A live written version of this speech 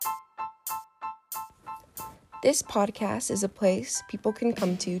This podcast is a place people can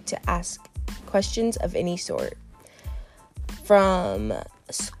come to ask questions of any sort. From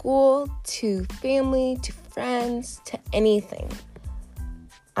school to family to friends to anything.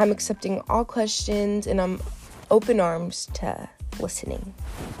 I'm accepting all questions and I'm open arms to listening.